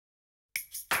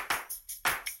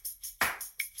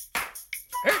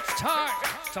time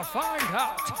to find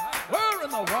out where in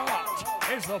the world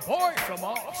is the boy from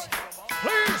Aus.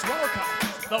 Please welcome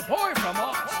the boy from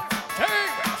Aus,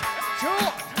 David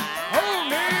Jon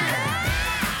O'Neill.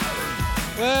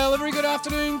 Well, a very good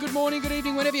afternoon, good morning, good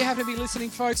evening, whenever you happen to be listening,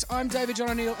 folks. I'm David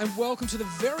Jon O'Neill, and welcome to the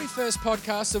very first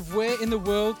podcast of Where in the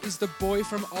World is the Boy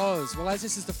from Aus. Well, as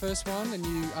this is the first one, and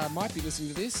you might be listening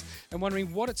to this and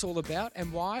wondering what it's all about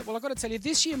and why, well, I've got to tell you,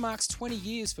 this year marks 20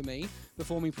 years for me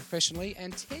performing professionally,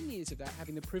 and 10 years of that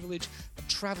having the privilege of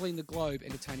travelling the globe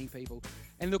entertaining people.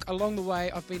 And look, along the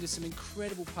way, I've been to some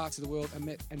incredible parts of the world and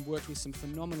met and worked with some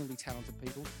phenomenally talented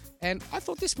people. And I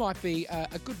thought this might be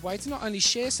a good way to not only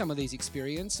share some of these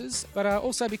experiences, but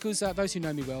also because those who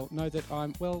know me well know that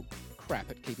I'm, well, crap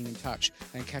at keeping in touch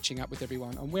and catching up with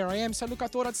everyone on where I am. So look, I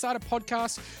thought I'd start a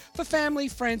podcast for family,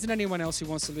 friends, and anyone else who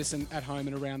wants to listen at home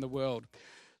and around the world.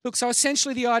 Look, so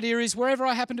essentially the idea is wherever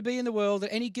I happen to be in the world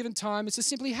at any given time is to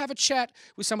simply have a chat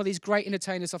with some of these great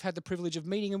entertainers I've had the privilege of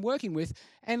meeting and working with.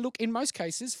 And look, in most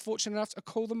cases, fortunate enough to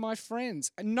call them my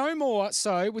friends. And no more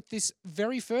so with this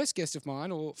very first guest of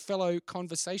mine, or fellow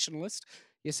conversationalist.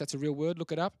 Yes, that's a real word.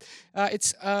 Look it up.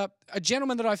 It's a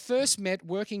gentleman that I first met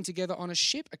working together on a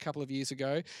ship a couple of years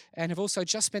ago, and have also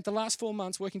just spent the last 4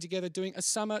 months working together doing a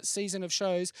summer season of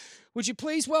shows. Would you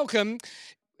please welcome...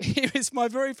 Here is my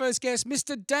very first guest,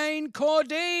 Mr. Dane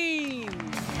Cordine.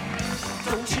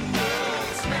 Don't you know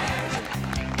it's magic?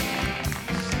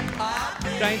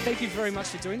 Dane, thank you very much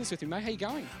for doing this with me, mate. How you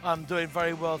going? I'm doing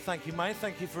very well, thank you, mate.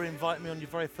 Thank you for inviting me on your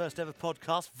very first ever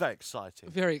podcast. Very exciting.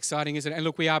 Very exciting, isn't it? And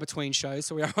look, we are between shows,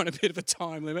 so we are on a bit of a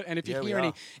time limit. And if you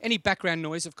hear any background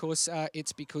noise, of course,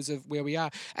 it's because of where we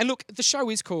are. And look, the show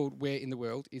is called Where in the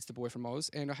World is the Boy from Aus,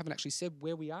 and I haven't actually said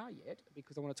where we are yet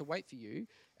because I wanted to wait for you.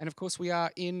 And of course, we are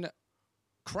in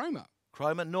Cromer.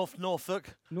 Cromer,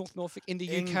 Norfolk. North Norfolk in the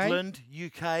UK. England,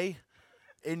 UK,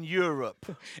 in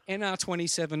Europe.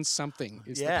 NR27 something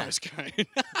is the postcode.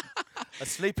 A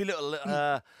sleepy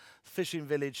little fishing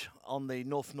village on the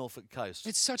North Norfolk coast.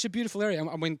 It's such a beautiful area.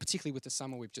 I mean, particularly with the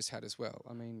summer we've just had as well.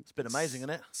 I mean, it's been amazing, isn't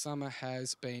it? Summer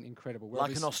has been incredible.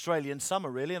 Like an Australian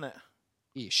summer, really, isn't it?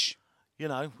 Ish. You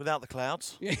know, without the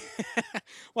clouds. Yeah.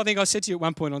 Well, I think I said to you at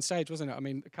one point on stage, wasn't it? I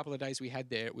mean, a couple of days we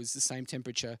had there, it was the same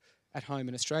temperature at home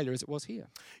in Australia as it was here.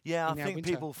 Yeah, I think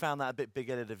people found that a bit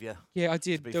big-headed of you. Yeah, I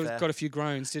did. Got a few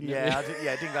groans, didn't it? Yeah,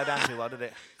 it didn't go down too well, did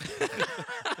it?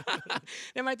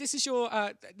 Now, mate, this is your...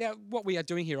 now, what we are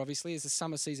doing here, obviously, is a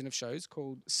summer season of shows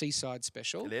called SeaSide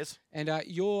Special. It is. And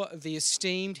you're the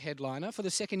esteemed headliner for the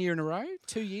second year in a row,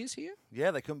 2 years here. Yeah,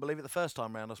 they couldn't believe it the first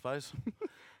time round, I suppose.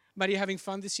 Mate, are you having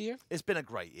fun this year? It's been a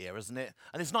great year, isn't it?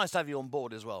 And it's nice to have you on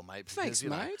board as well, mate. Because, Thanks,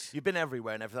 mate. You've been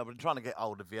everywhere and everything. I've been trying to get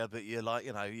hold of you, but you're like,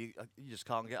 you just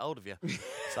can't get hold of you.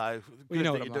 So good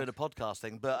that you're doing a podcast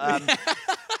thing. But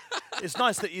it's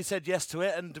nice that you said yes to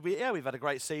it. And we've had a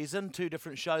great season. 2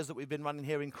 different shows that we've been running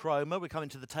here in Cromer. We're coming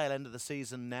to the tail end of the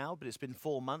season now, but it's been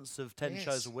 4 months of 10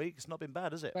 shows a week. It's not been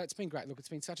bad, has it? Well, it's been great. Look, it's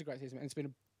been such a great season, and it's been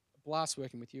a blast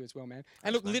working with you as well, man.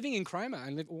 And look, living in Cromer,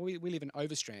 and we live in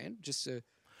Overstrand, just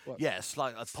what? Yeah, it's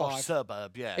like a posh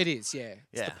suburb, yeah. It is, yeah.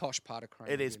 It's the posh part of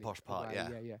Cromer. It is really, posh part, yeah.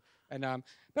 And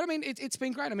but I mean, it's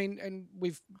been great. I mean, and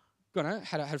we've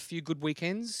had a few good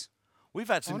weekends. We've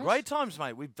had some great times,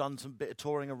 mate. We've done some bit of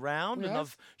touring around, and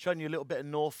I've shown you a little bit of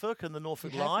Norfolk and the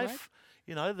Norfolk life. Mate.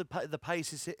 You know, the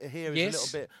pace is here is a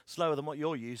little bit slower than what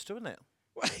you're used to, isn't it?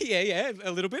 Well, yeah, a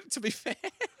little bit, to be fair.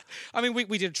 I mean,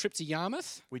 we did a trip to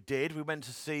Yarmouth. We did. We went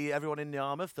to see everyone in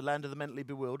Yarmouth, the land of the mentally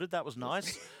bewildered. That was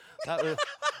nice.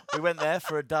 We went there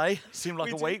for a day. Seemed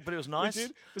like a week, but it was nice. We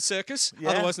did. The circus,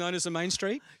 otherwise known as the Main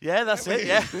Street. Yeah, that's it,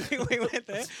 yeah. We went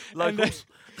there. Locals.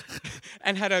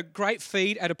 And had a great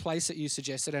feed at a place that you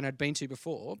suggested and had been to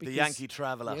before. The Yankee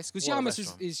Traveller. Yes, because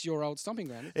Yarmouth is your old stomping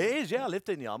ground. It is, yeah. I lived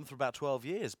in Yarmouth for about 12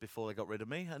 years before they got rid of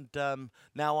me. And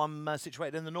now I'm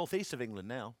situated in the northeast of England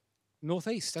now.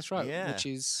 Northeast, that's right. Yeah. Which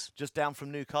is... just down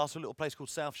from Newcastle, a little place called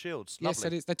South Shields. Yes,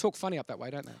 Lovely. it is. They talk funny up that way,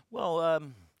 don't they? Well,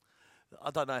 I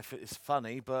don't know if it's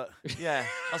funny, but yeah,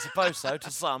 I suppose so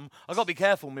to some. I've got to be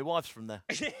careful, my wife's from there.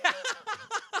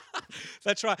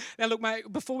 That's right. Now, look,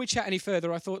 mate, before we chat any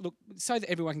further, I thought, look, so that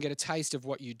everyone can get a taste of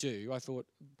what you do, I thought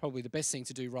probably the best thing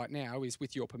to do right now is,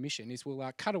 with your permission, is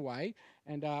we'll cut away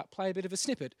and play a bit of a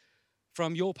snippet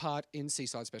from your part in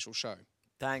SeaSide Special show.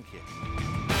 Thank you.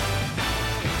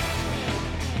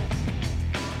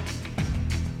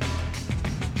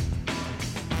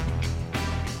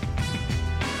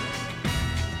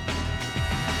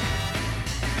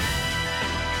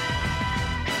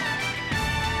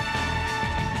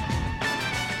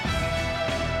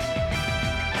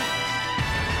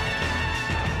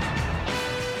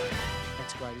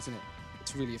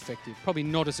 it's really effective. Probably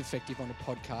not as effective on a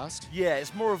podcast. Yeah,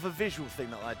 it's more of a visual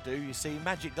thing that I do. You see,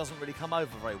 magic doesn't really come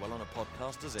over very well on a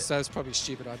podcast, does it? So it's probably a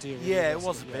stupid idea. Really, yeah, it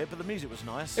was a bit, but the music was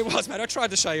nice. It was, mate. I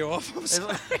tried to show you off. I'm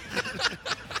sorry.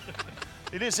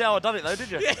 You didn't see how I done it, though, did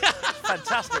you? Yeah.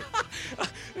 Fantastic.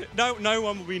 No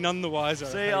one will be none the wiser.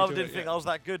 See, I didn't think I was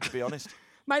that good, to be honest.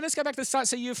 Mate, let's go back to the start.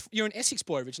 So you're an Essex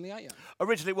boy originally, aren't you?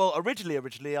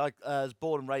 Originally, I was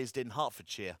born and raised in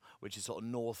Hertfordshire, which is sort of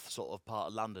north sort of part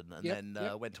of London, and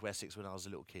then went to Essex when I was a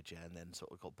little kid, and then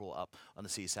sort of got brought up on the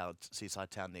seaside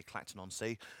town near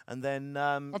Clacton-on-Sea, and then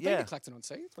I've been to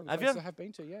Clacton-on-Sea. Have you? I have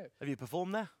been to, yeah. Have you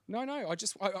performed there? No.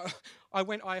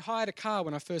 I hired a car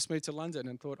when I first moved to London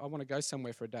and thought I want to go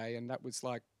somewhere for a day, and that was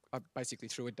like I basically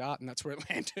threw a dart, and that's where it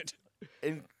landed.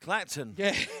 In Clacton?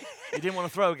 Yeah. You didn't want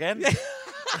to throw again? Yeah.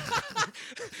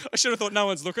 I should have thought no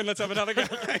one's looking. Let's have another go.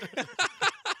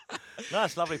 No,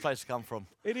 it's a lovely place to come from.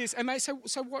 It is. And mate, so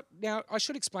what? Now I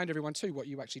should explain to everyone too what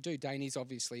you actually do. Dane is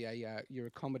obviously you're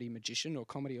a comedy magician or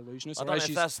comedy illusionist. I don't know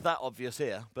if that's that obvious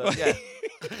here, but yeah.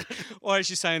 Or as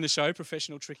you say in the show,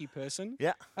 professional tricky person.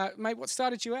 Yeah. Mate, what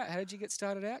started you out? How did you get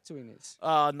started out doing this?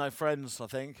 No friends, I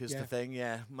think, is the thing.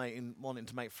 Yeah, wanting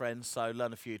to make friends, so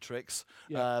learn a few tricks,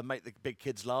 make the big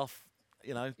kids laugh.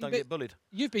 You know, don't get bullied.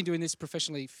 You've been doing this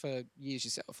professionally for years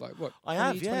yourself, like what? I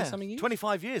have, 20-something years?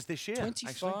 25 years this year.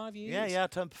 25 years? Yeah, I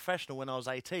turned professional when I was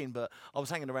 18, but I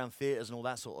was hanging around theatres and all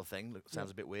that sort of thing.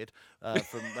 Sounds a bit weird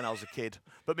from when I was a kid.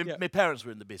 But my parents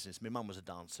were in the business. My mum was a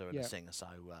dancer and a singer, so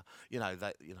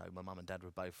my mum and dad were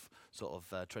both sort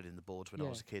of treading the boards when I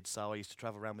was a kid. So I used to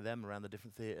travel around with them around the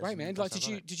different theatres. Right, man. Like,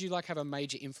 did you like have a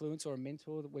major influence or a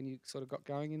mentor when you sort of got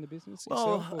going in the business?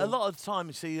 Well, yourself, a lot of the time,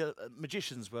 you see,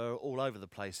 magicians were all over the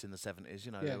place in the 70s.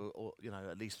 You know, there were all,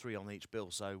 at least 3 on each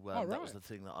bill. So that was the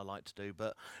thing that I liked to do.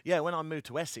 But yeah, when I moved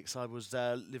to Essex, I was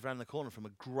lived around the corner from a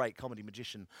great comedy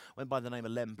magician, went by the name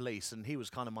of Len Blease, and he was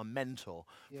kind of my mentor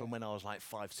from when I was like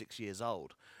 5-6 years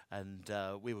old. And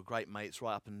we were great mates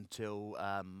right up until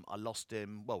I lost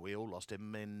him. Well, we all lost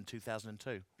him in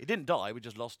 2002. He didn't die; we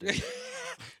just lost him.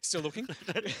 Still looking.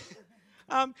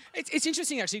 It's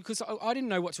interesting actually because I didn't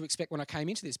know what to expect when I came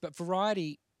into this, but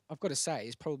variety, I've got to say,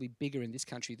 is probably bigger in this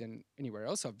country than anywhere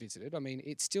else I've visited. I mean,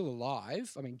 it's still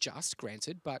alive. I mean, just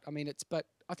granted, but I mean,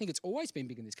 I think it's always been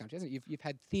big in this country, hasn't it? You've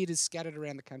had theatres scattered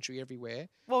around the country everywhere.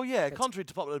 Well, yeah, contrary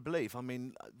to popular belief, I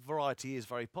mean, variety is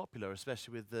very popular,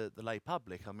 especially with the lay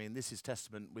public. I mean, this is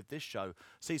testament with this show.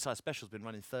 SeaSide Special has been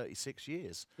running 36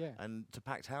 years, and to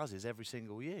packed houses every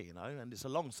single year, and it's a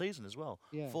long season as well,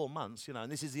 4 months, and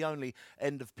this is the only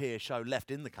end of pier show left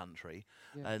in the country,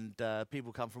 and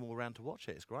people come from all around to watch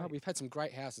it. It's great. Oh, we've had some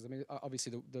great houses. I mean,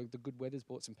 obviously the good weather's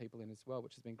brought some people in as well,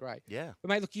 which has been great. Yeah. But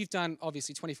mate, look, you've done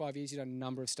obviously 25 years. You've done a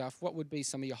number of stuff. What would be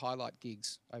some of your highlight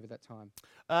gigs over that time?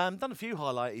 Done a few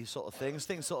highlighty sort of things.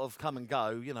 Things sort of come and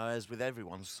go, as with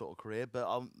everyone's sort of career. But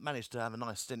I managed to have a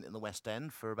nice stint in the West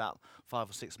End for about 5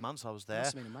 or 6 months. I was there.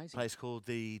 That's been amazing. A place called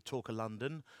the Talk of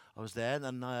London. I was there,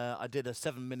 and I did a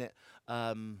 7-minute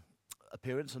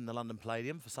appearance in the London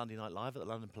Palladium for Sunday Night Live at the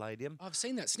London Palladium. I've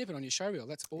seen that snippet on your showreel.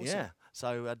 That's awesome. Yeah,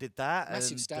 so I did that.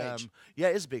 Massive stage. Yeah,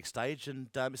 it is a big stage, and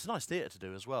it's a nice theatre to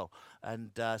do as well.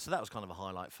 And so that was kind of a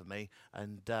highlight for me.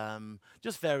 And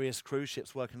just various cruise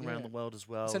ships working around the world as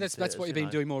well. So that's what you've been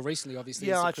doing more recently, obviously.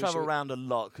 Yeah, I travel around a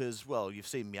lot because, well, you've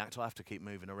seen me act. I have to keep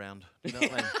moving around. You know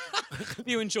what I mean?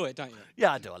 You enjoy it, don't you?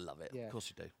 Yeah, I do. I love it. Yeah. Of course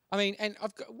you do. I mean, and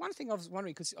I've got one thing I was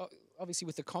wondering, because obviously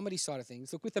with the comedy side of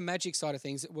things, look, with the magic side of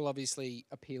things, it will obviously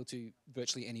appeal to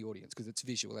virtually any audience because it's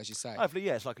visual, as you say. Hopefully,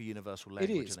 yeah, it's like a universal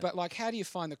language. It is, but like, how do you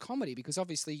find the comedy? Because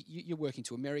obviously you're working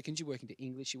to Americans, you're working to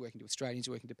English, you're working to Australians,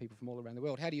 you're working to people from all around the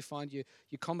world. How do you find your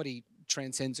comedy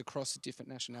transcends across different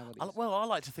nationalities? Well, I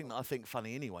like to think that I think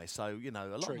funny anyway. So, a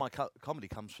lot of my comedy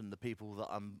comes from the people that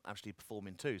I'm actually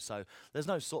performing to. So there's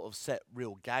no sort of set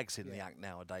real gags in the act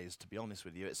nowadays, to be honest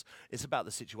with you. It's about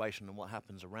the situation and what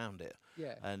happens around it.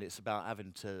 Yeah. And it's about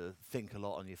having to think a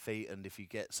lot on your feet, and if you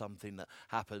get something that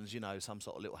happens, some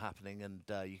sort of little happening, and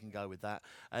you can go with that.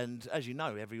 And as you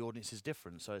know, every audience is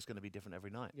different, so it's going to be different every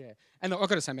night. Yeah. And I've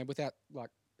got to say, man, without like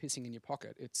pissing in your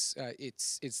pocket, it's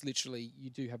literally,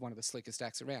 you do have one of the slickest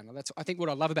acts around. And I think what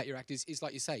I love about your act is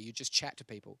like you say, you just chat to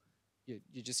people.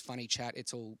 You just funny chat.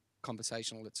 It's all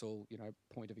conversational. It's all,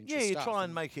 point of interest. Yeah, you stuff. try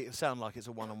and make it sound like it's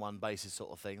a one-on-one basis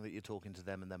sort of thing, that you're talking to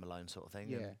them and them alone sort of thing.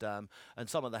 Yeah. And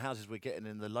some of the houses we're getting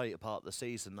in the later part of the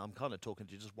season, I'm kind of talking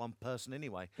to just one person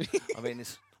anyway. I mean,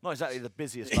 it's not exactly the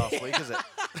busiest last week, is it?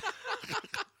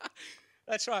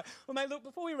 That's right. Well, mate, look,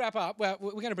 before we wrap up, we're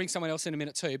going to bring someone else in a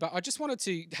minute too, but I just wanted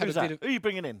to have Who's a bit that? of... Who are you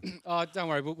bringing in? Don't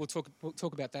worry, we'll talk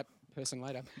about that person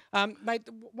later. Mate,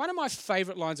 one of my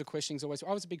favourite lines of questioning is always,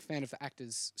 I was a big fan of the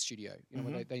Actors Studio,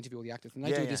 when they interview all the actors, and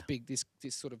they do this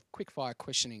sort of quick-fire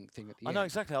questioning thing at the end. I know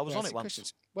exactly. I was on it once.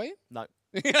 Questions. Were you? No.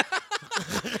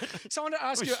 So I want to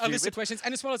ask you a list of questions,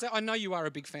 and as well as that, I know you are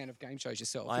a big fan of game shows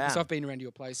yourself. Because I've been around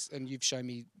your place, and you've shown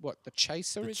me, The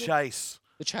Chaser, is it? The Chase.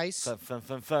 The Chase. Fun.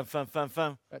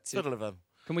 That's Fiddle of them.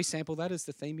 Can we sample that as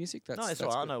the theme music? No, it's all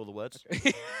right. I know all the words.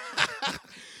 Okay.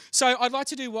 So I'd like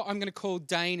to do what I'm going to call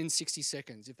Dane in 60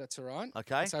 seconds, if that's all right.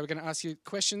 Okay. So we're going to ask you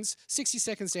questions, 60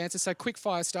 seconds to answer, so quick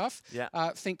fire stuff. Yeah.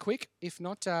 Think quick. If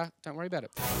not, don't worry about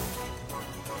it.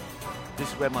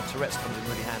 This is where my Tourette's comes in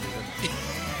really handy, doesn't it?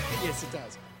 Yes, it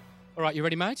does. All right, you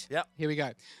ready, mate? Yep. Here we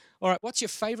go. All right, what's your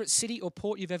favourite city or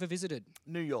port you've ever visited?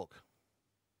 New York.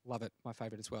 Love it. My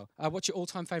favourite as well. What's your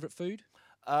all-time favourite food?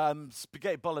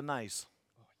 Spaghetti bolognese.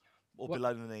 Or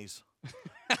below the knees.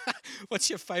 What's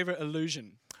your favourite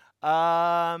illusion?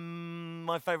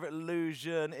 My favourite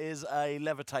illusion is a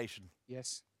levitation.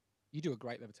 Yes. You do a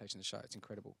great levitation in the show. It's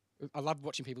incredible. I love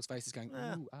watching people's faces going,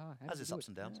 ooh, has its ups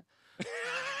and downs. Yeah.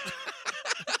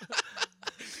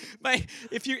 Mate,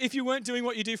 if you weren't doing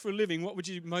what you do for a living, what would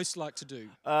you most like to do?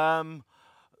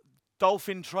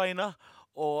 Dolphin trainer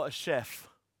or a chef.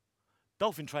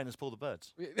 Dolphin trainers pull the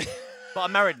birds. But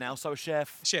I'm married now, so a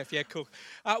chef. Chef, yeah, cool.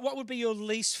 What would be your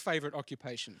least favourite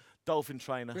occupation? Dolphin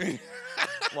trainer,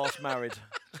 whilst married.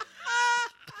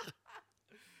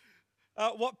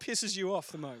 What pisses you off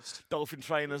the most? Dolphin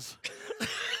trainers.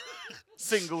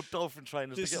 Single dolphin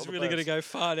trainers. This is really going to go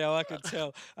far now, I can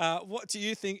tell. What do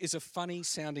you think is a funny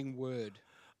sounding word?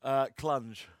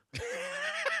 Clunge.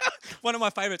 One of my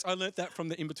favourites. I learnt that from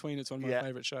the In-Between. It's one of my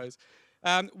favourite shows.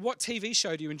 What TV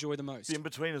show do you enjoy the most? The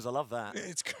In-Betweeners, I love that.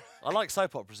 It's great. I like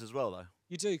soap operas as well, though.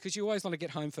 You do, because you always want to get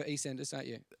home for EastEnders, don't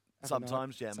you?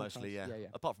 Sometimes, mostly, yeah.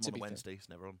 Apart from on a Wednesday, it's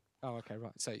never on. Oh, okay,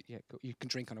 right. So, yeah, you can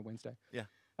drink on a Wednesday. Yeah.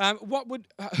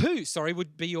 Who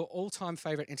would be your all-time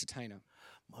favourite entertainer?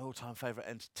 My all-time favourite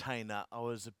entertainer, I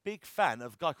was a big fan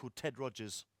of a guy called Ted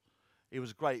Rogers. He was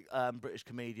a great British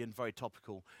comedian, very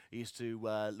topical. He used to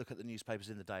look at the newspapers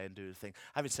in the day and do the thing.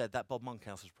 Having said that, Bob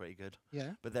Monkhouse was pretty good.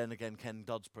 Yeah. But then again, Ken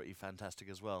Dodd's pretty fantastic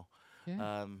as well.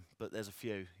 Yeah. But there's a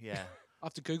few, yeah. I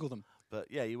have to Google them. But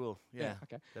yeah, you will. Yeah.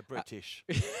 Okay. They're British.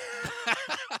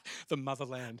 The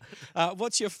motherland.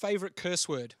 What's your favourite curse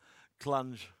word?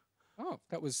 Clunge. Oh,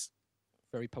 that was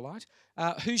very polite.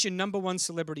 Who's your number one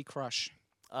celebrity crush?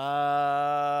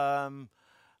 At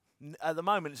the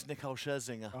moment, it's Nicole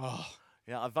Scherzinger. Oh.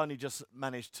 Yeah, I've only just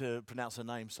managed to pronounce her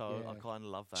name, so I kind of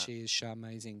love that. She is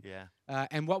amazing. Yeah.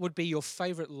 And what would be your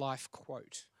favourite life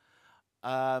quote?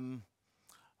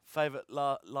 Favourite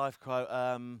life quote?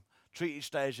 Treat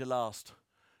each day as your last,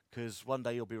 because one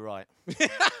day you'll be right.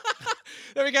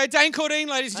 There we go. Dane Cordine,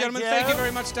 ladies and gentlemen. Thank you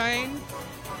very much, Dane.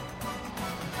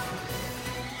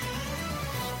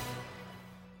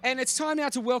 And it's time now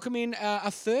to welcome in a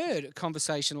third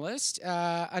conversationalist,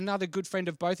 another good friend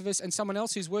of both of us, and someone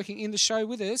else who's working in the show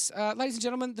with us. Ladies and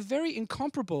gentlemen, the very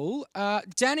incomparable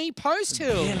Danny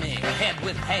Posthill. Gimme head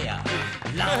with hair,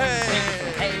 long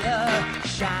hair,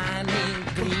 shining,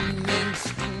 gleaming,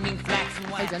 streaming, flax and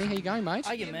white. Hey, Danny, how you going, mate?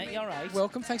 How you, mate? You all right?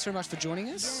 Welcome. Thanks very much for joining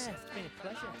us. Yeah, it's been a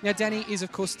pleasure. Now, Danny is,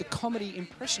 of course, the comedy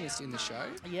impressionist in the show.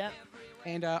 Yeah.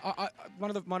 And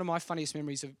one of my funniest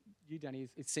memories of you, Danny,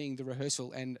 is seeing the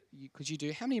rehearsal, and because you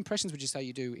do, how many impressions would you say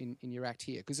you do in your act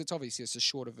here? Because it's obviously a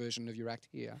shorter version of your act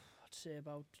here. I'd say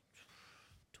about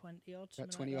 20 odd.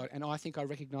 About 20 odd, and I think I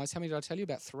recognise. How many did I tell you?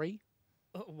 About 3.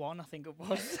 One, I think it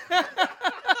was.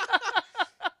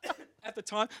 At the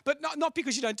time, but not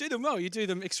because you don't do them well. You do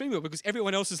them extremely well because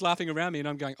everyone else is laughing around me, and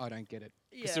I'm going, I don't get it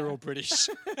because they're all British.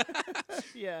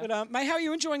 Yeah. But mate, how are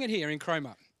you enjoying it here in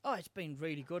Cromer? Oh, it's been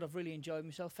really good. I've really enjoyed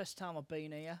myself. First time I've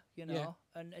been here, you know.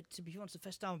 Yeah. And to be honest, the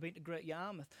first time I've been to Great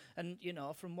Yarmouth. And, you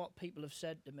know, from what people have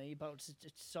said to me about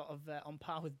it's sort of on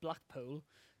par with Blackpool.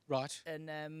 Right. And,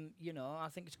 you know, I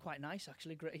think it's quite nice,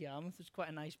 actually, Great Yarmouth. It's quite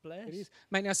a nice place. It is.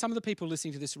 Mate, now, some of the people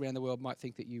listening to this around the world might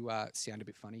think that you sound a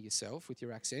bit funny yourself with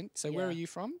your accent. So where are you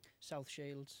from? South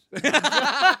Shields.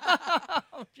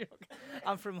 I'm joking.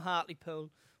 I'm from Hartlepool,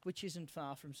 which isn't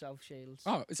far from South Shields.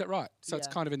 Oh, is that right? So it's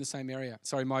kind of in the same area.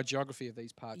 Sorry, my geography of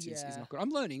these parts is not good.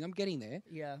 I'm learning. I'm getting there.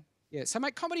 Yeah. Yeah. So,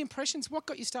 mate, comedy impressions, what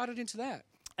got you started into that?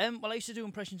 Well, I used to do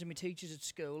impressions of my teachers at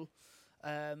school.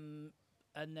 And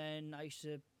then I used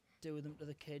to do them to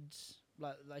the kids.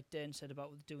 Like Dan said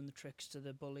about doing the tricks to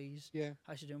the bullies. Yeah.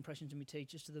 I used to do impressions of my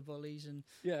teachers to the bullies, and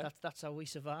that's how we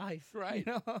survive. Right.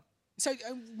 You know? So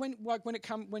when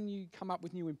you come up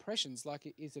with new impressions,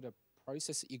 like, is it a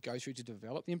process that you go through to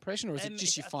develop the impression, or is it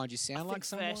just you find you sound like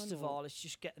someone? First of all, it's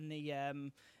just getting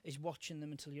the is watching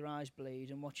them until your eyes bleed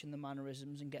and watching the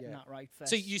mannerisms and getting that right first.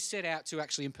 So you set out to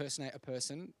actually impersonate a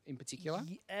person in particular?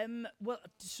 Well,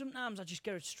 sometimes I just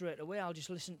get it straight away. I'll just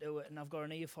listen to it and I've got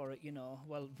an ear for it, you know.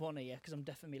 Well, one ear, because I'm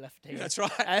definitely left ear. That's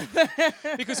right.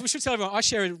 Because we should tell everyone, I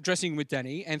share a dressing room with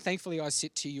Danny, and thankfully I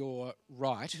sit to your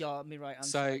right. Yeah, me right hand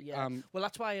So, side, yeah. Well,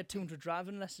 that's why I had 200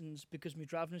 driving lessons, because my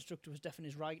driving instructor was deaf in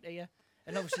his right ear.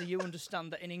 And obviously you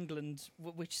understand that in England,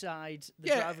 which side the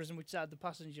driver is and which side the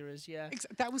passenger is,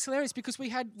 That was hilarious, because we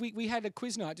had a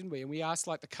quiz night, didn't we? And we asked,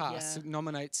 like, the cast to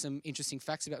nominate some interesting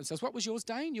facts about themselves. What was yours,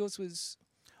 Dane? Yours was...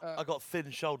 I got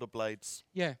thin shoulder blades.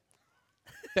 Yeah.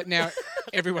 But now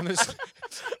everyone is...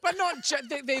 But not...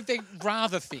 They're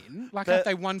rather thin. Like, aren't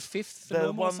they 1/5 the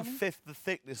normal or something? They're 1/5 the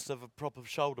thickness of a proper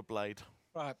shoulder blade.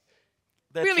 Right.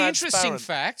 They're really interesting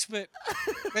fact, but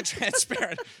they're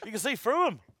transparent. You can see through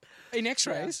them. In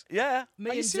X-rays? Yeah.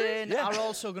 Me and Dane are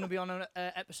also going to be on an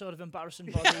episode of Embarrassing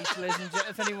Bodies, ladies and gentlemen,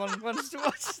 if anyone wants to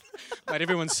watch. Mate,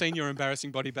 everyone's seen your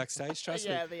embarrassing body backstage, trust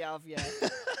me. Yeah, they have, yeah.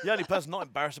 The only person not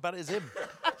embarrassed about it is him.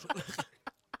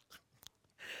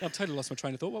 I've totally lost my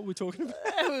train of thought. What were we talking about?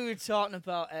 We were talking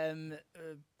about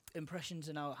impressions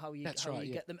and how you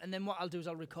get them. And then what I'll do is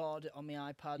I'll record it on my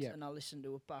iPad and I'll listen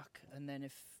to it back. And then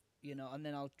and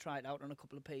then I'll try it out on a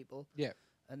couple of people. Yeah.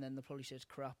 And then they'll probably say it's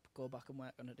crap, go back and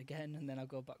work on it again, and then I'll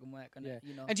go back and work on it,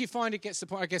 you know. And do you find it gets to the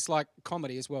point, I guess, like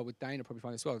comedy as well, with Dana probably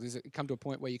find it as well, does it come to a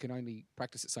point where you can only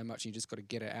practice it so much and you just got to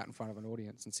get it out in front of an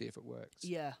audience and see if it works?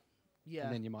 Yeah, yeah.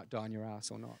 And then you might die on your ass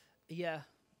or not. Yeah,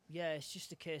 yeah, it's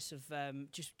just a case of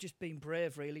just being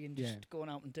brave, really, and just going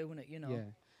out and doing it, you know. Yeah.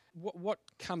 What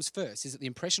comes first? Is it the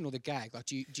impression or the gag? Like,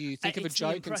 do you think of a it's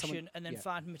joke the impression and then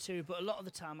finding material, but a lot of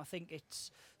the time I think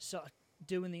it's sort of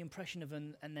doing the impression of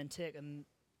and then taking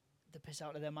the piss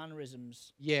out of their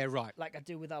mannerisms. Yeah, right. Like I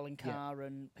do with Alan Carr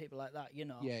and people like that, you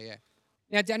know. Yeah, yeah.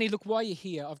 Now, Danny, look, while you're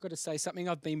here, I've got to say something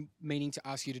I've been meaning to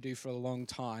ask you to do for a long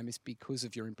time is because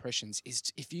of your impressions.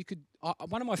 Is if you could,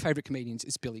 one of my favourite comedians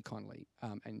is Billy Connolly,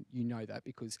 and you know that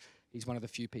because he's one of the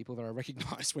few people that I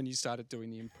recognised when you started doing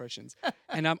the impressions.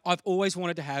 And I've always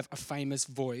wanted to have a famous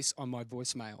voice on my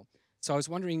voicemail. So I was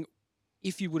wondering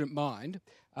if you wouldn't mind,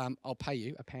 I'll pay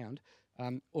you £1.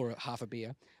 Or half a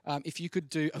beer, if you could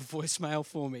do a voicemail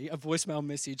for me, a voicemail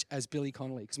message as Billy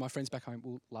Connolly, because my friends back home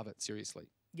will love it, seriously.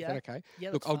 Yeah. Is that okay? Yeah,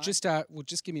 look, we'll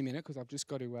just give me a minute, because I've just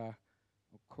got to I'll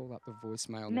call up the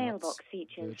voicemail. Mailbox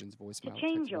features. Virgin's voicemail. To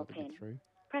change your PIN,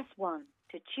 press 1.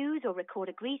 To choose or record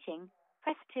a greeting,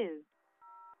 press 2.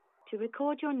 To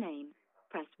record your name,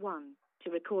 press 1.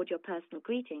 To record your personal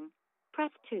greeting, press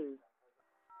 2.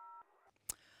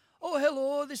 Oh,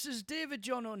 hello, this is David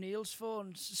Jon O'Neill's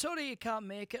phone. Sorry you can't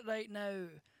make it right now,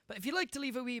 but if you'd like to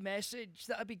leave a wee message,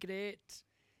 that'd be great.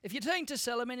 If you're trying to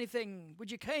sell him anything,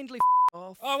 would you kindly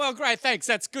off? Oh, well, great, thanks.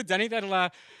 That's good, Danny. That'll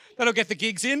get the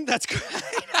gigs in. That's great.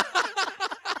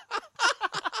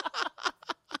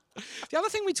 The other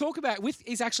thing we talk about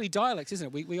is actually dialects,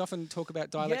 isn't it? We often talk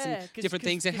about dialects and different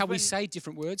things and how we say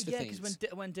different words for things. Yeah,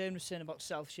 because when Dane was saying about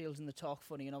South Shields and the talk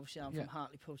funny, and obviously I'm from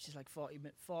Hartlepool, which is like 40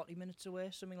 minutes away,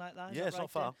 something like that. Yeah, it's not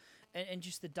far. And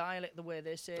just the dialect, the way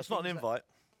they say it. That's not an invite.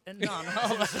 No,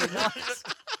 obviously not.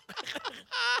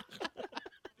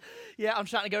 Yeah, I'm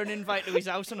trying to get an invite to his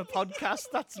house on a podcast.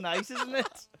 That's nice, isn't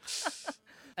it?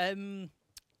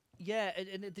 Yeah,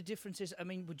 and the difference is, I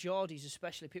mean, with Geordies,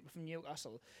 especially people from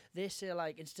Newcastle, they say,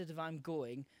 like, instead of I'm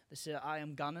going, they say I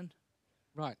am gunning.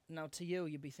 Right. Now, to you,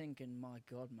 you'd be thinking, my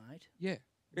God, mate. Yeah,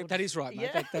 that is right,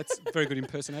 mate. Yeah. That's very good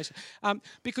impersonation.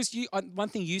 Because one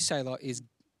thing you say a lot is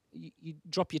you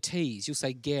drop your T's. You'll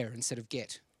say ger instead of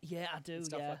get. Yeah, I do,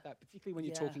 stuff like that, particularly when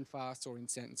you're talking fast or in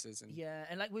sentences. And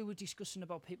and like we were discussing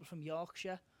about people from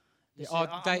Yorkshire. Yeah.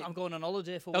 I'm going on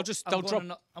holiday for.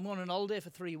 I'm going on holiday for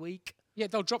 3 weeks. Yeah,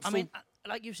 they'll drop. I mean,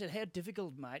 like you said, how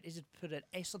difficult, mate, is it to put an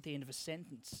S at the end of a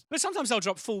sentence? But sometimes they'll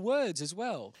drop full words as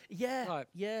well. Yeah, right.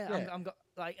 yeah. I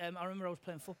remember I was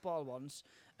playing football once,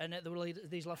 and there were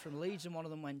these lads from Leeds, and one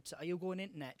of them went, "Are you going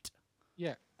internet?"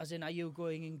 Yeah. As in, are you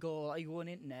going in goal? Are you going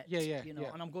internet? Yeah, yeah. You know,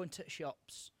 and I'm going to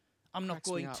shops. I'm not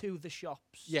going to the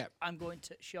shops. Yeah. I'm going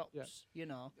to shops, you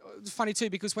know. It's funny too,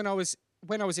 because when I was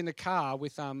in the car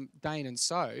with Dane and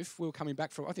Soph, we were coming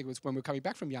back from, I think it was when we were coming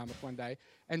back from Yarmouth one day,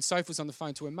 and Soph was on the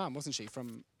phone to her mum, wasn't she,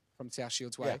 from South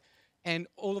Shields Way? Yeah. And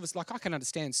all of us, like, I can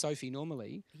understand Sophie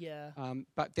normally. Yeah.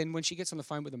 But then when she gets on the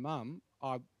phone with her mum,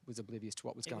 I was oblivious to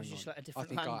what was going on. Just like a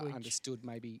different language. I understood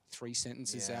maybe 3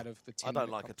 sentences out of the 10. I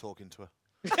don't like her talking to her.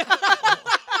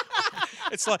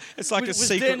 It's like a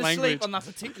secret language. Was asleep on that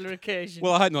particular occasion?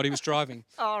 Well, I hope not. He was driving.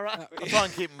 All right. I try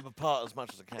and keep them apart as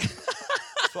much as I can.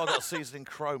 So I got a season in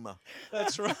Cromer.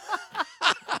 That's right.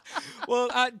 Well,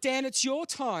 Dan, it's your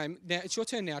time now. It's your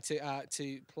turn now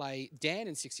to play Dan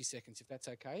in 60 seconds, if that's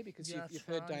okay, because you've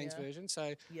heard Dane's version.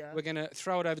 So we're going to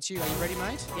throw it over to you. Are you ready,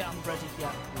 mate? Yeah, I'm ready.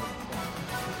 Yeah.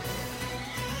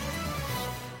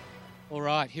 All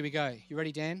right, here we go. You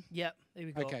ready, Dan? Yep, here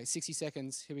we go. Okay, 60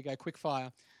 seconds. Here we go. Quick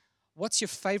fire. What's your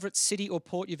favourite city or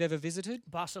port you've ever visited?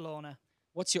 Barcelona.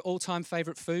 What's your all-time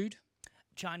favourite food?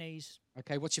 Chinese.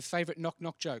 Okay, what's your favourite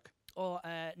knock-knock joke? Or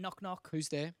knock knock. Who's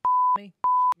there? Me.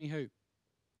 Me who?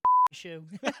 Shoe.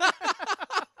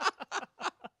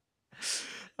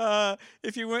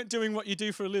 If you weren't doing what you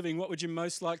do for a living, what would you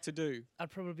most like to do? I'd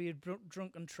probably be a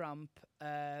drunken tramp,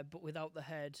 but without the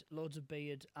head, loads of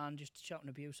beard, and just shouting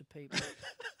abuse at people.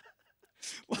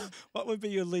 What would be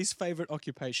your least favourite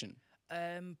occupation?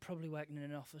 Probably working in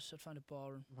an office. I'd find it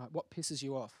boring. Right, what pisses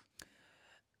you off?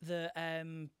 The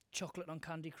chocolate on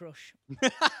Candy Crush.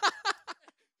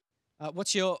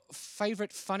 What's your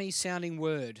favourite funny-sounding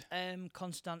word?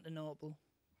 Constantinople.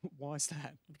 Why is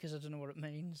that? Because I don't know what it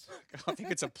means. I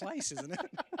think it's a place, isn't it?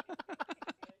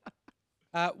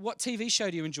 What TV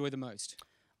show do you enjoy the most?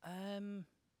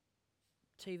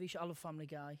 TV show. I love Family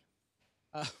Guy.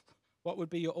 What would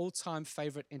be your all-time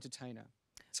favourite entertainer?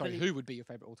 Sorry, who would be your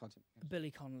favourite all-time entertainer?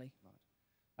 Billy Connolly.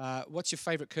 Right. What's your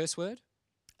favourite curse word?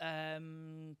 I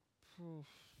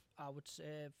would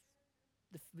say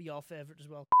your favourite as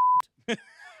well.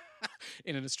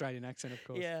 In an Australian accent, of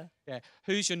course. Yeah. Yeah.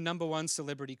 Who's your number one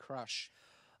celebrity crush?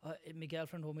 My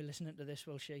girlfriend won't be listening to this,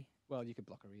 will she? Well, you could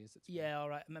block her ears. Yeah, all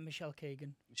right. Michelle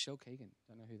Keegan. Michelle Keegan.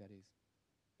 Don't know who that is.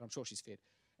 But I'm sure she's fit.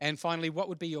 And finally, what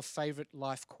would be your favourite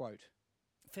life quote?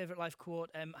 Favourite life quote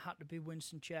had to be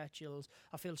Winston Churchill's.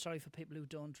 I feel sorry for people who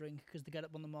don't drink because they get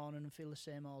up in the morning and feel the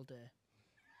same all day.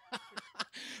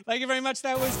 Thank you very much.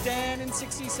 That was Dan in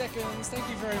 60 seconds. Thank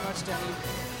you very much, Danny.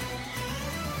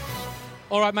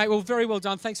 All right, mate. Well, very well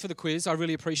done. Thanks for the quiz. I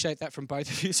really appreciate that from both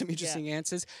of you. Some interesting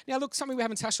answers. Now, look, something we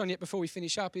haven't touched on yet before we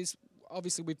finish up is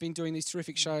obviously we've been doing these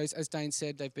terrific shows. As Dane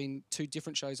said, they've been 2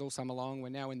 different shows all summer long. We're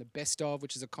now in the best of,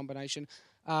 which is a combination.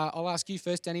 I'll ask you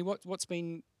first, Danny. What's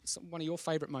been one of your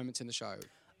favourite moments in the show?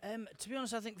 To be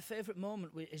honest, I think the favourite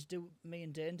moment is me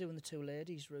and Dane doing the 2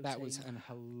 ladies routine. That was an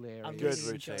hilarious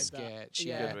good routine sketch.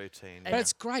 Yeah. Good routine. But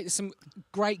it's great. There's some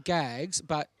great gags,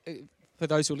 but for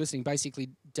those who are listening, basically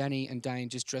Danny and Dane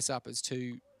just dress up as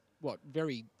 2,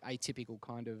 very atypical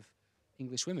kind of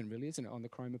English women, really, isn't it, on the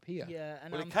Cromer Pier? Yeah.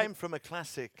 And it came from a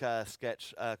classic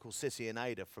sketch called Sissy and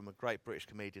Ada from a great British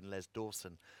comedian, Les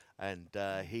Dawson. And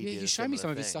you showed me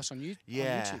some of his stuff on YouTube.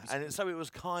 Yeah, and so it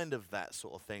was kind of that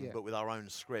sort of thing, but with our own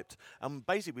script. And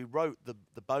basically, we wrote the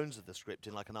bones of the script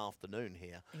in like an afternoon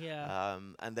here. Yeah.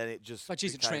 And then it just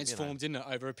it transformed, didn't it,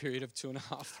 over a period of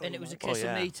 2.5. And it was a case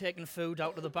of me taking food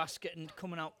out of the basket and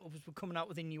coming out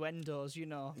with innuendos, you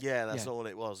know. Yeah, that's all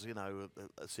it was, you know,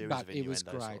 a series of innuendos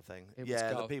sort of thing.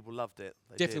 The people loved it.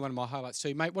 Definitely one of my highlights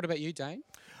too, mate. What about you, Dane?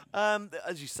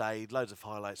 As you say, loads of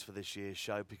highlights for this year's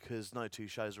show because no 2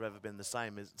 shows have ever been the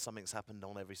same. Something's happened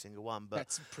on every single one. But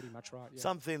that's pretty much right. Yeah.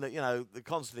 Something that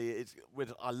constantly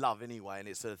I love anyway, and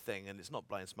it's a thing, and it's not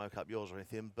blowing smoke up yours or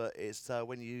anything, but it's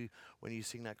when you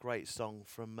sing that great song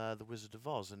from The Wizard of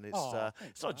Oz, and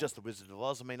it's not just The Wizard of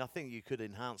Oz. I mean, I think you could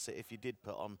enhance it if you did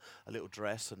put on a little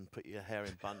dress and put your hair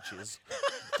in bunches.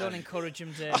 Don't encourage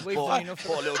him, Dave. We've done enough.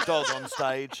 Put a little dog on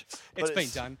stage. It's been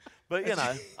done. But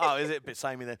is it a bit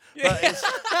samey then? Yeah. But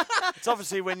it's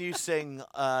obviously when you sing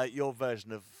your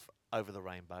version of Over the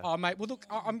Rainbow. Oh, mate. Well, look,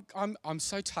 I'm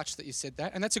so touched that you said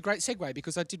that, and that's a great segue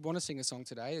because I did want to sing a song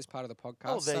today as part of the podcast.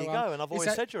 Oh, there you go. And I've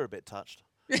always said you're a bit touched.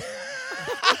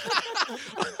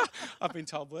 I've been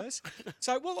told worse.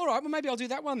 So, well, all right. Well, maybe I'll do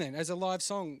that one then as a live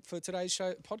song for today's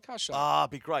podcast show. Ah,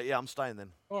 be great. Yeah, I'm staying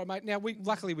then. All right, mate. Now,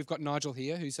 luckily we've got Nigel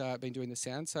here who's been doing the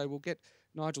sound, so we'll get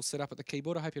Nigel set up at the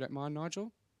keyboard. I hope you don't mind,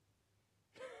 Nigel.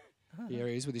 Here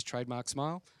he is with his trademark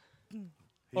smile.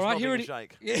 All right, here it is.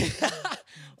 Yeah.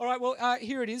 All right, well,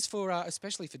 here it is for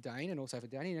especially for Dane and also for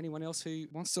Danny and anyone else who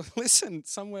wants to listen.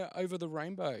 Somewhere Over the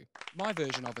Rainbow, my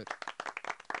version of it.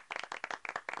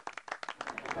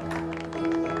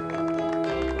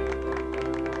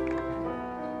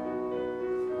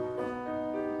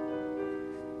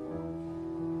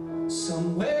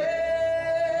 Somewhere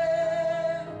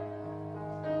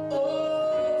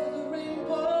over the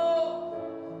rainbow,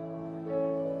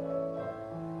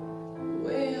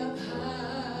 way up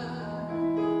high,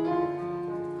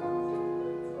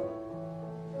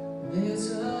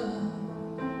 there's a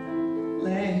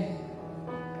land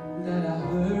that I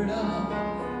heard of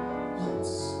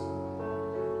once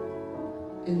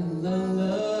in a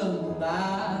lullaby.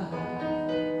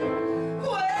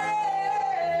 Well,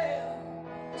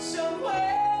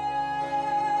 somewhere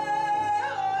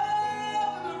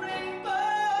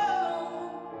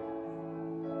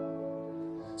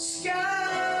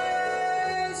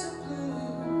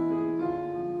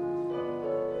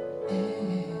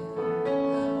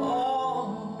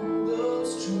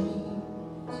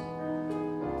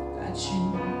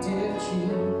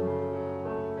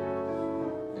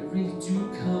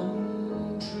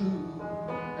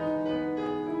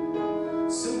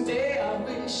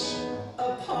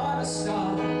upon a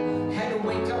star and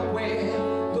wake up where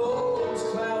those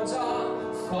clouds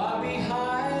are far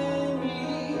behind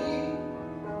me.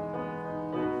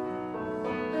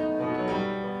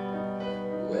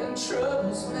 When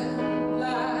troubles melt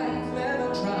like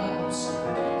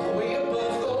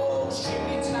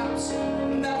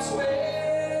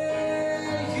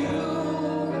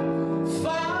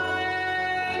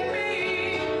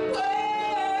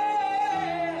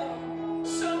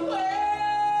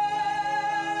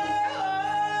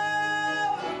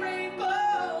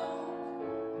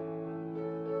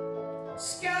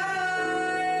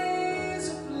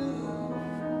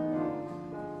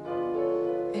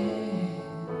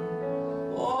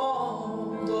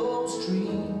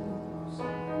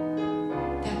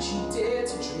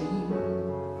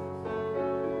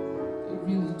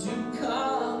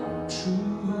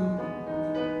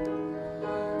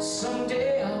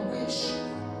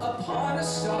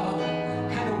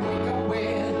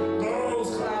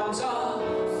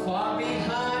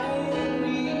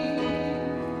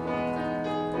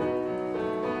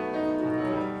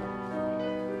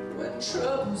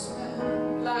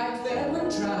lemon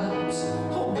drops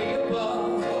way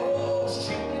above those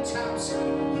chimney tops,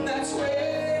 that's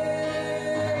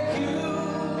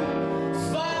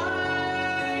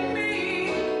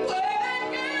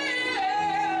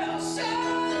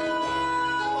where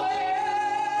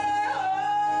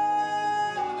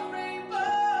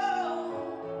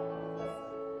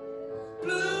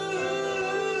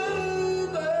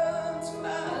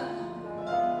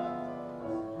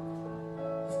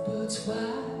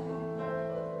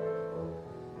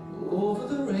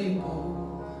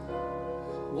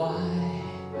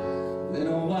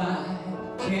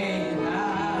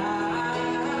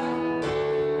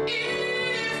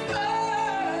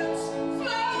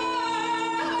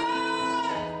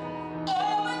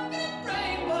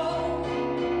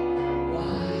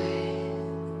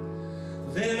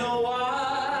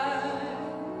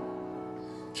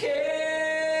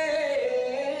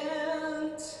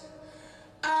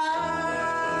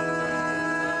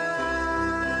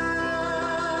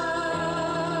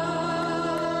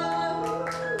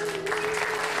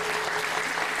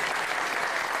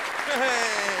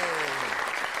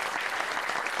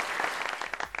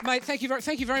Mate, thank you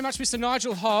very much, Mr.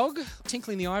 Nigel Hogg.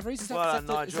 Tinkling the Ivories. Is that,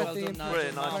 Nigel. Brilliant,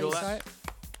 Nigel.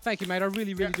 Thank you, mate. I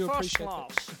really do appreciate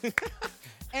it.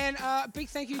 And big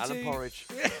thank you Alan Porridge.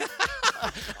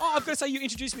 Oh, I've got to say, you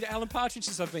introduced me to Alan Partridge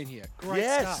since I've been here. Great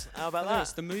stuff. How about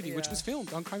that? The movie, which was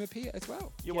filmed on Cromer Pier as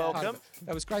well. You're welcome.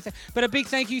 That was great. But a big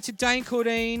thank you to Dane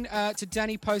Cordine, to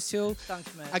Danny Posthill.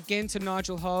 Thanks, mate. Again, to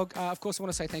Nigel Hogg. Of course, I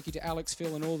want to say thank you to Alex,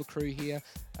 Phil, and all the crew here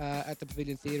at the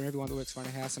Pavilion Theatre, everyone that works for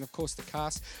the house, and of course the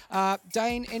cast.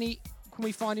 Dane, can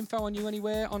we find info on you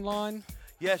anywhere online?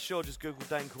 Yeah, sure. Just Google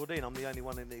Dane Cordine. I'm the only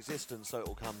one in existence, so it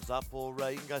all comes up. Or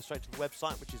you can go straight to the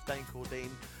website, which is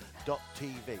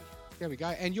danecordine.tv. There we go.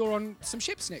 And you're on some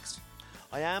ships next.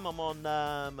 I am. I'm on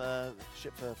a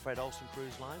ship for Fred Olsen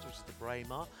Cruise Lines, which is the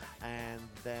Braemar, and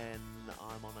then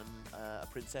I'm on a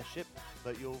Princess ship.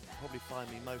 But you'll probably find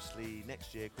me mostly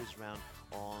next year cruising around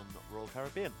on Royal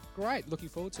Caribbean. Great. Looking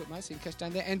forward to it, mate. So you can catch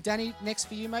Dane there. And Danny, next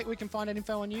for you, mate. We can find out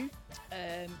info on you.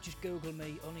 Just Google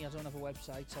me. Only I don't have a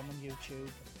website, so I'm on YouTube.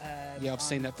 Yeah, I've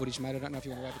seen that footage, mate. I don't know if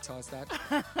you want to advertise that.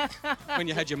 When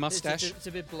you had your moustache. It's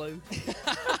a bit blue.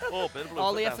 Oh, a bit blue.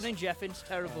 All the effing and jeffing's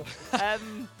terrible.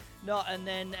 No, and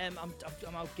then I'm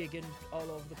out gigging all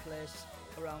over the place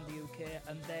around the UK,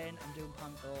 and then I'm doing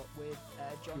panto with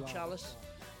John Chalice,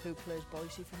 who plays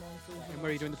Boise from Only Fools. And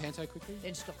where are you doing the panto quickly?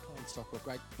 In Stockholm. In Stockholm,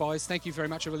 great. Boys, thank you very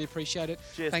much. I really appreciate it.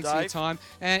 Cheers, Thanks Dave. for your time.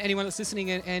 And anyone that's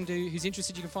listening and who's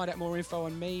interested, you can find out more info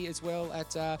on me as well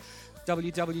at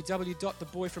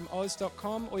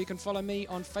www.theboyfromoz.com, or you can follow me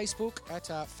on Facebook at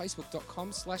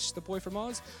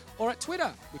facebook.com/theboyfromoz, or at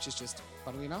Twitter, which is just,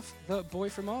 funnily enough, The Boy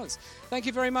From Oz. Thank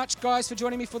you very much, guys, for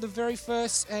joining me for the very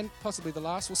first and possibly the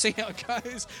last. We'll see how it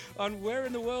goes on Where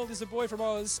in the World is the Boy From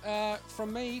Oz.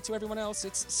 From me to everyone else,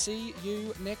 it's see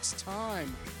you next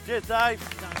time. Cheers, Dave.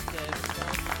 Thanks,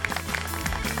 Dave.